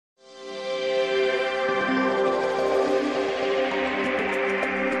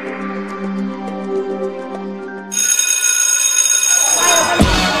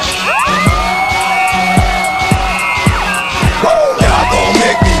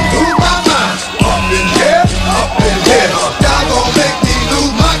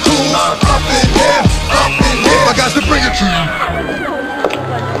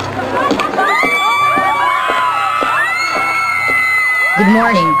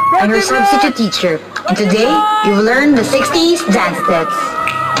I'm your substitute teacher, and today you will learn the 60s dance steps.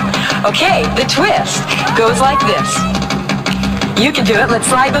 Okay, the twist goes like this. You can do it. Let's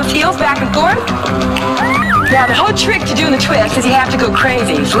slide those heels back and forth. Now, the whole trick to doing the twist is you have to go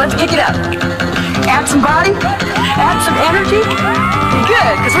crazy. So let's pick it up. Add some body, add some energy.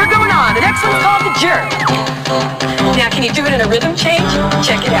 Good, because we're going on. The next one's called the jerk. Now, can you do it in a rhythm change?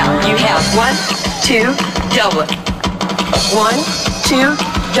 Check it out. You have 1, 2, double it. 1, 2,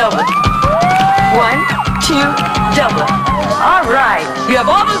 double it. 1, 2, double it. All right. You have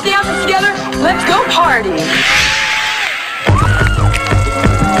all those dances together. Let's go party.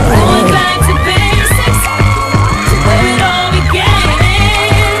 Going back to basics, to where it all began.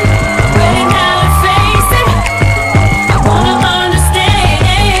 Ready now to face it. I wanna understand.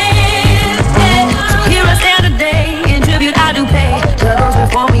 So here I stand today, in tribute I do pay to those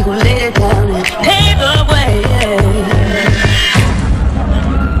before me who laid it down and paved the way.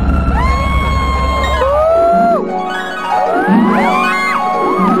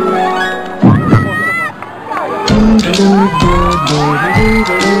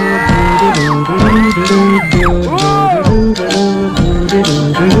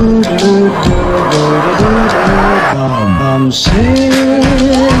 I'm singing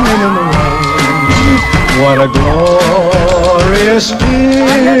in the rain. What a glorious feel,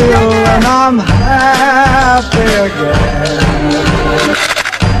 and I'm happy again.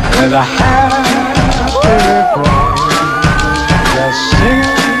 With a happy refrain, just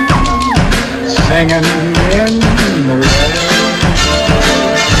singing in the rain.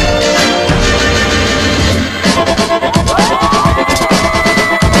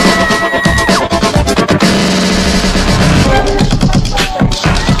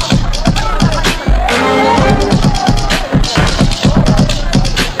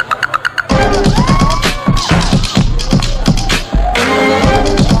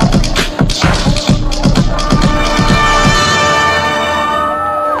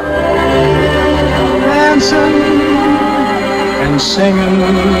 And singing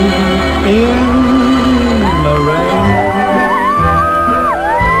in the rain.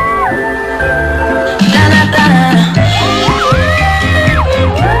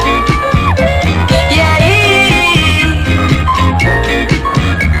 Yeah.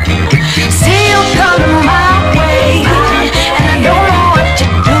 See you coming my way, and I don't know what to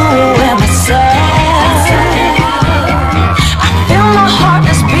do with myself. I feel my heart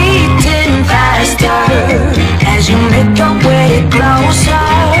is beating faster as you make your way closer.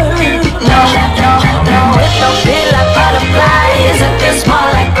 No, it don't feel like butterflies. It feels more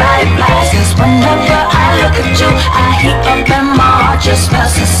like fireflies. 'Cause whenever I look at you, I heat up and my heart just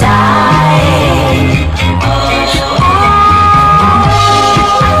melts inside.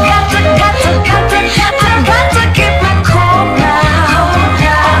 I got to keep my cool now.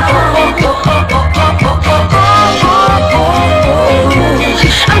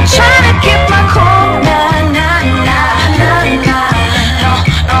 I'm trying to keep my cool now.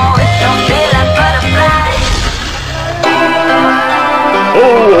 Ho,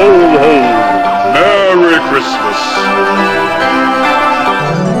 ho, ho! Merry Christmas!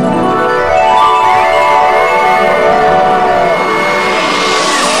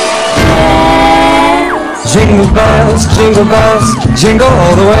 Jingle bells, jingle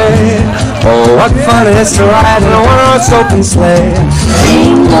all the way. Oh, what fun it is to ride in a one-horse open sleigh.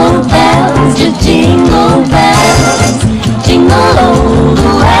 Jingle bells, jingle bells, jingle all the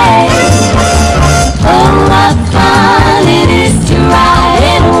way. Oh, what fun it is to ride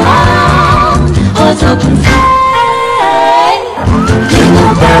in a one-horse open sleigh.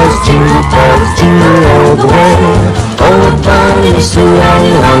 Jingle bells, jingle all the way. Oh, what fun it is to ride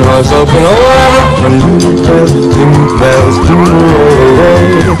in a one-horse open sleigh. Jingle bells, jingle all the way.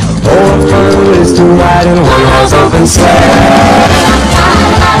 Oh, what fun it is to ride in a one-horse open sleigh.